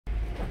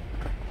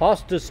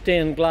Hosta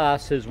stained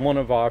glass is one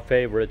of our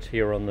favorites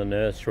here on the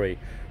nursery.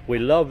 We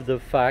love the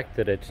fact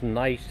that it's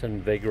nice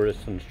and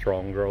vigorous and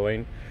strong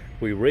growing.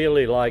 We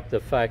really like the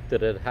fact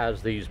that it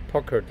has these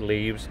puckered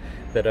leaves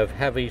that have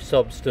heavy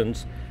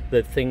substance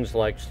that things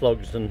like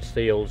slugs and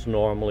seals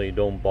normally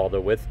don't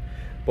bother with.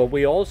 But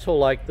we also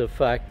like the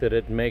fact that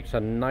it makes a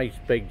nice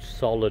big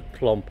solid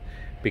clump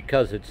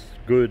because it's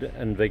good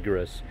and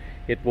vigorous.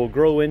 It will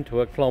grow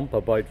into a clump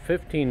about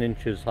 15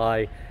 inches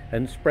high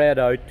and spread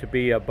out to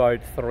be about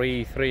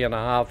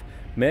 3.5,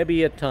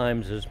 maybe at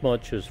times as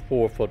much as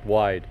 4 foot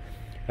wide.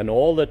 And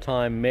all the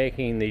time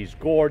making these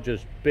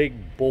gorgeous,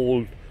 big,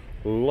 bold,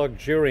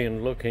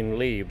 luxuriant looking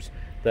leaves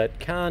that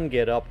can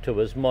get up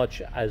to as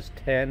much as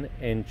 10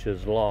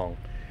 inches long.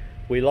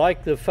 We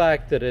like the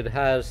fact that it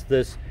has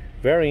this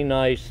very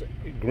nice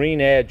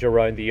green edge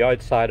around the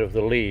outside of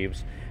the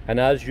leaves, and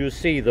as you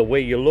see, the way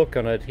you look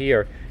on it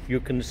here, you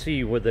can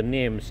see where the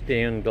name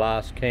stained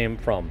glass came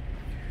from.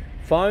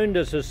 Found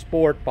as a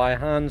sport by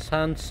Hans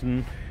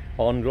Hansen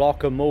on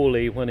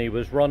Guacamole when he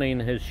was running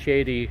his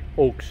Shady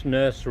Oaks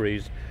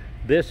nurseries,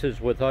 this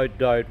is without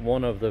doubt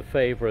one of the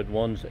favorite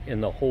ones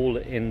in the whole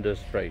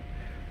industry.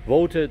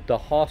 Voted the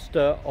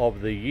Hosta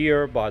of the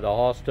Year by the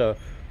Hosta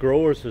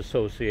Growers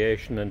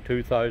Association in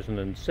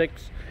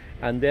 2006,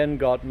 and then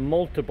got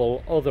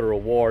multiple other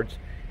awards.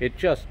 It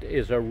just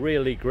is a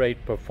really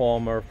great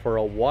performer for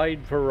a wide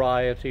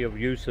variety of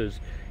uses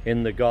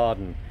in the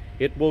garden.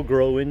 It will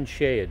grow in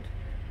shade,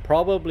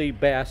 probably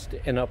best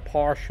in a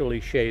partially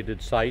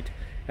shaded site,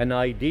 and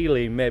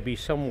ideally maybe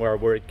somewhere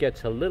where it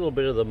gets a little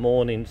bit of the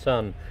morning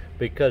sun,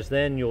 because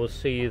then you'll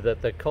see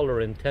that the color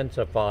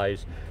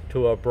intensifies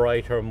to a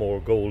brighter, more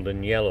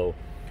golden yellow.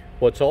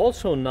 What's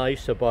also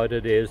nice about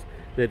it is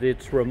that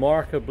it's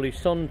remarkably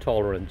sun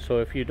tolerant. So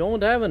if you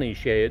don't have any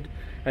shade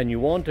and you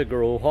want to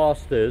grow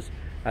hostas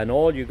and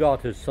all you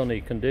got is sunny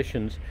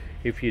conditions,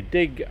 if you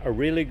dig a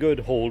really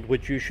good hole,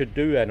 which you should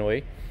do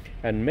anyway,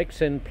 and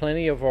mix in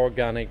plenty of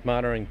organic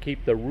matter and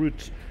keep the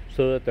roots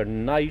so that they're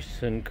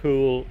nice and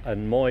cool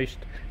and moist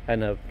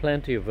and have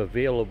plenty of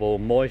available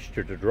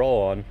moisture to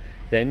draw on,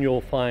 then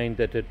you'll find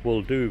that it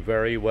will do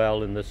very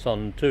well in the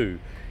sun too.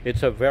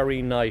 It's a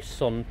very nice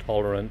sun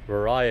tolerant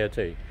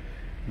variety.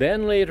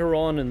 Then later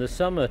on in the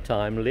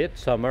summertime, late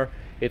summer,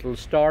 it'll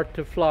start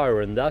to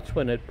flower, and that's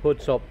when it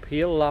puts up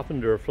pale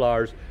lavender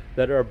flowers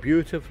that are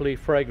beautifully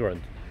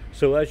fragrant.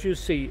 So as you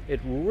see,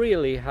 it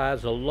really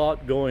has a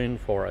lot going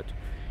for it.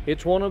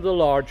 It's one of the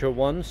larger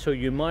ones, so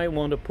you might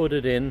want to put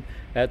it in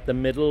at the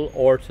middle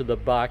or to the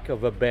back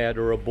of a bed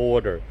or a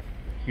border.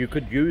 You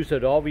could use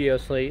it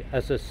obviously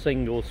as a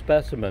single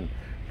specimen,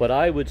 but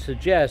I would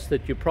suggest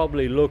that you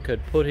probably look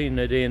at putting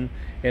it in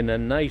a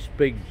nice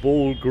big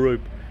bold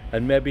group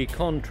and maybe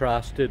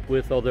contrast it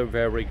with other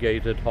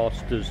variegated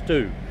hostas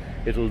too.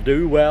 It'll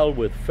do well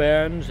with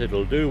ferns,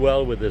 it'll do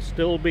well with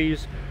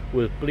astilbes,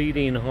 with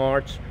bleeding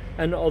hearts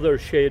and other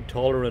shade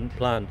tolerant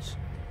plants.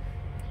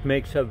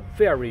 Makes a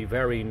very,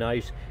 very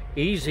nice,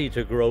 easy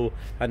to grow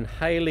and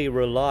highly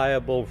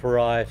reliable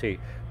variety,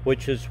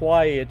 which is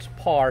why it's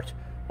part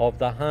of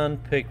the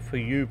Handpicked for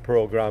You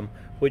program,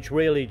 which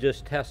really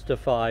just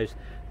testifies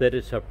that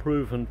it's a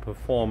proven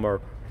performer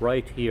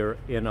right here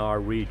in our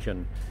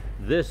region.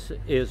 This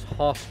is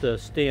Hosta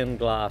stained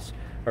glass,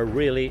 a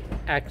really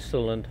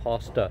excellent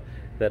hosta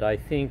that I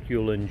think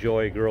you'll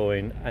enjoy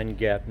growing and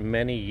get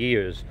many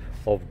years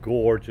of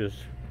gorgeous,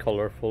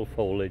 colorful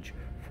foliage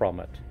from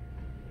it.